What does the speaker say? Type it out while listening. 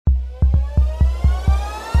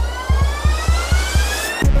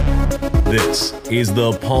This is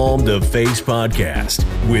the Palm to Face Podcast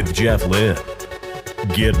with Jeff Lynn.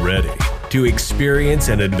 Get ready to experience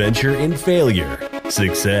an adventure in failure,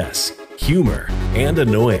 success, humor, and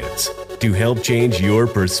annoyance to help change your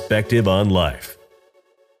perspective on life.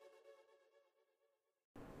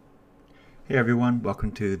 Hey everyone,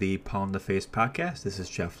 welcome to the Palm to Face Podcast. This is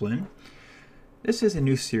Jeff Lynn. This is a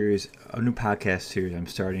new podcast series I'm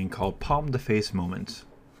starting called Palm to Face Moments.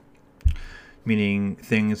 Meaning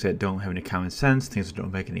things that don't have any common sense, things that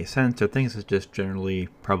don't make any sense, or things that just generally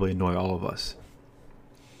probably annoy all of us.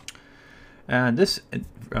 And this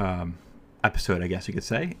episode, I guess you could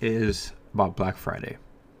say, is about Black Friday.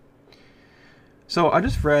 So I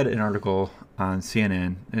just read an article on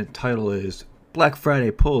CNN, and the title is Black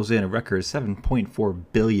Friday pulls in a record $7.4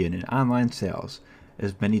 billion in online sales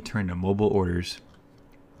as many turn to mobile orders.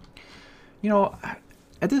 You know,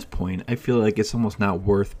 at this point, I feel like it's almost not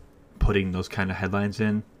worth putting those kind of headlines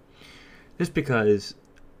in, just because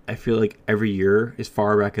I feel like every year, as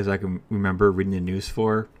far back as I can remember reading the news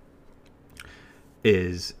for,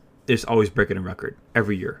 it's always breaking a record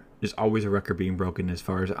every year. There's always a record being broken as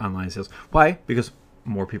far as online sales. Why? Because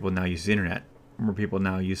more people now use the internet. More people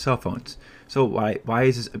now use cell phones. So why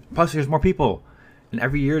is this? Plus, there's more people, and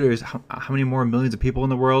every year there's how many more millions of people in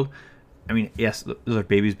the world? I mean, yes, those are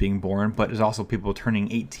babies being born, but there's also people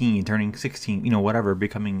turning 18, turning 16, whatever,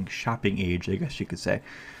 becoming shopping age, I guess you could say.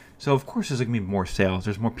 So, of course, there's going to be more sales.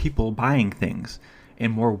 There's more people buying things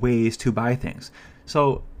and more ways to buy things.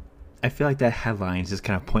 So, I feel like that headline is just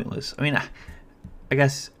kind of pointless. I mean, I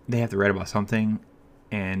guess they have to write about something,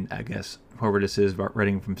 and I guess whoever this is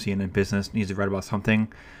writing from CNN Business needs to write about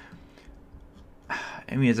something.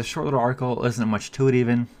 I mean, it's a short little article. There isn't much to it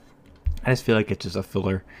even. I just feel like it's just a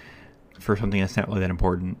filler for something that's not really that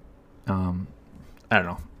important. I don't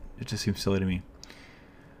know. It just seems silly to me.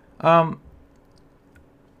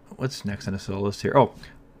 What's next on this little list here? Oh,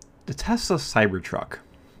 the Tesla Cybertruck.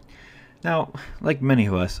 Now, like many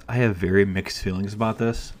of us, I have very mixed feelings about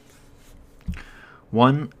this.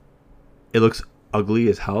 One, it looks ugly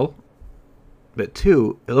as hell. But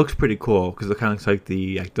two, it looks pretty cool because it kind of looks like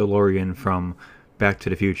the DeLorean from Back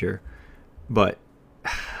to the Future. But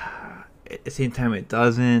at the same time, it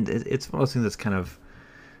doesn't. It's one of those things that's kind of,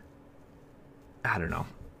 I don't know.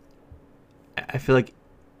 I feel like,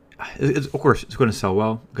 of course, it's going to sell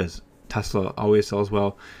well because Tesla always sells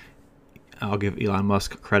well. I'll give Elon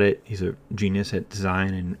Musk credit. He's a genius at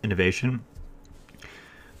design and innovation.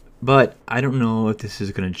 But I don't know if this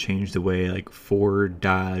is going to change the way like Ford,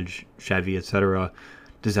 Dodge, Chevy, etc.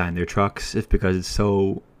 design their trucks. If because it's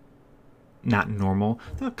so not normal.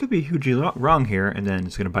 That could be hugely wrong here, and then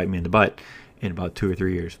it's going to bite me in the butt in about 2 or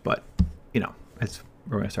 3 years. But that's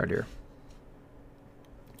we're going to start here.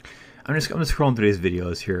 I'm just scrolling through these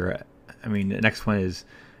videos here. I mean, the next one is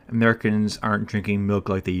Americans aren't drinking milk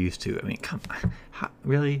like they used to. I mean, come on,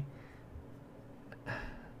 really?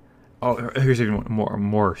 Oh, here's even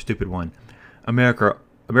more stupid one. America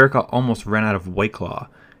almost ran out of White Claw.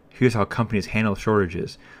 Here's how companies handle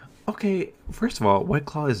shortages. Okay, first of all, White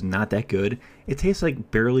Claw is not that good. It tastes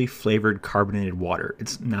like barely flavored carbonated water.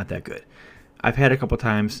 It's not that good. I've had it a couple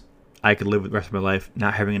times. I could live with the rest of my life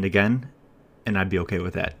not having it again, and I'd be okay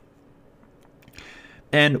with that.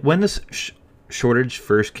 And when this shortage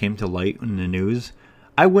first came to light in the news,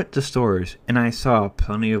 I went to stores and I saw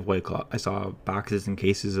plenty of White Claw. I saw boxes and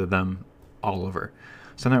cases of them all over.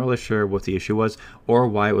 So I'm not really sure what the issue was or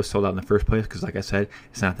why it was sold out in the first place, because like I said,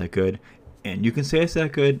 it's not that good. And you can say it's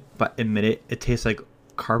that good, but admit it, it tastes like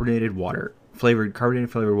carbonated water, carbonated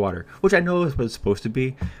flavored water, which I know is what it's supposed to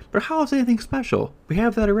be. But how is anything special? We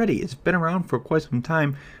have that already. It's been around for quite some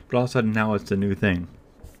time, but all of a sudden now it's the new thing.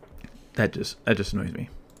 That just annoys me.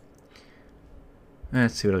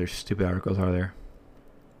 Let's see what other stupid articles are there.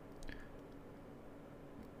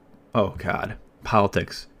 Oh God,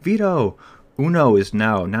 politics. Veto. Uno is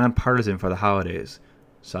now nonpartisan for the holidays.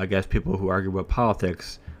 So I guess people who argue about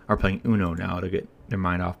politics are playing Uno now to get their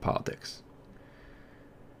mind off politics.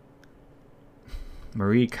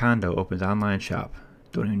 Marie Kondo opens online shop.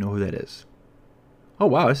 Don't even know who that is. Oh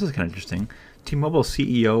wow, this is kind of interesting. T-Mobile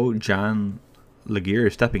CEO John Legere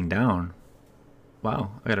is stepping down.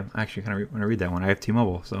 Wow, I gotta actually kind of want to read that one. I have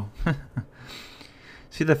T-Mobile, so.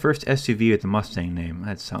 See the first SUV with the Mustang name.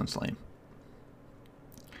 That sounds lame.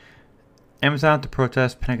 Amazon to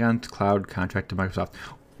protest Pentagon's cloud contract to Microsoft.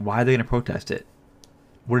 Why are they going to protest it?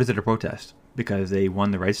 What is it to protest? Because they won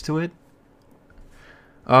the rights to it?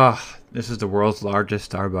 This is the world's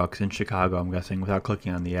largest Starbucks in Chicago, I'm guessing, without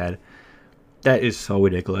clicking on the ad. That is so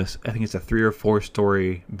ridiculous. I think it's a 3 or 4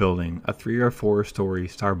 story building, a 3 or 4 story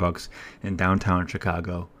Starbucks in downtown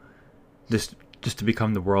Chicago. Just just to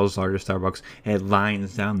become the world's largest Starbucks. It had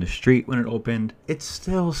lines down the street when it opened. It's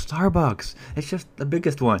still Starbucks. It's just the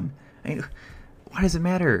biggest one. I mean, why does it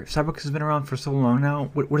matter? Starbucks has been around for so long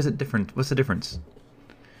now. What is it different? What's the difference?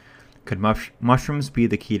 Could mushrooms be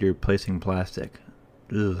the key to replacing plastic?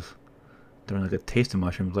 Ugh. Don't like the taste of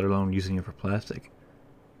mushrooms, let alone using it for plastic.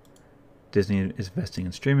 Disney is investing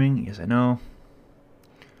in streaming. Yes, I know.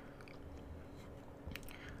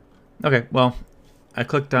 Okay, well, I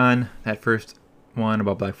clicked on that first one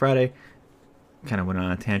about Black Friday. Kind of went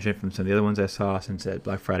on a tangent from some of the other ones I saw, since at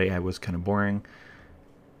Black Friday I was kind of boring.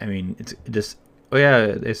 I mean, it just... Oh yeah,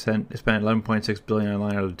 they spent 11.6 billion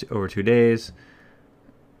online over 2 days.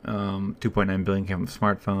 2.9 billion came from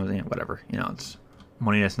smartphones, and whatever. You know, it's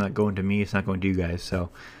money that's not going to me, it's not going to you guys, so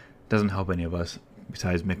it doesn't help any of us,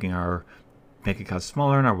 besides making our bank accounts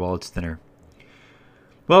smaller and our wallets thinner.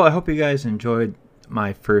 Well, I hope you guys enjoyed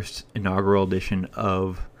my first inaugural edition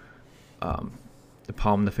of the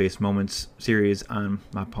Palm to Face Moments series on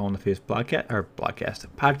my Palm to Face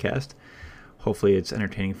podcast. Hopefully it's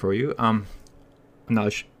entertaining for you. I'm going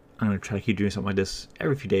to try to keep doing something like this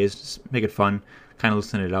every few days, just make it fun, kind of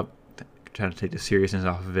loosen it up, try to take the seriousness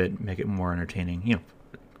off of it, make it more entertaining, you know,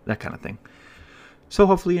 that kind of thing. So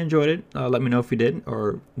hopefully you enjoyed it. Let me know if you did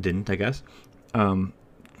or didn't, I guess.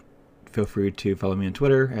 Feel free to follow me on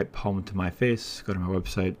Twitter at Palm to My Face. Go to my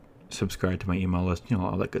website, subscribe to my email list, you know,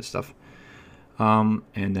 all that good stuff. And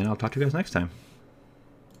then I'll talk to you guys next time.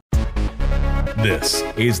 This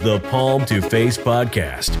is the Palm to Face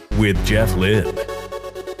podcast with Jeff Libb.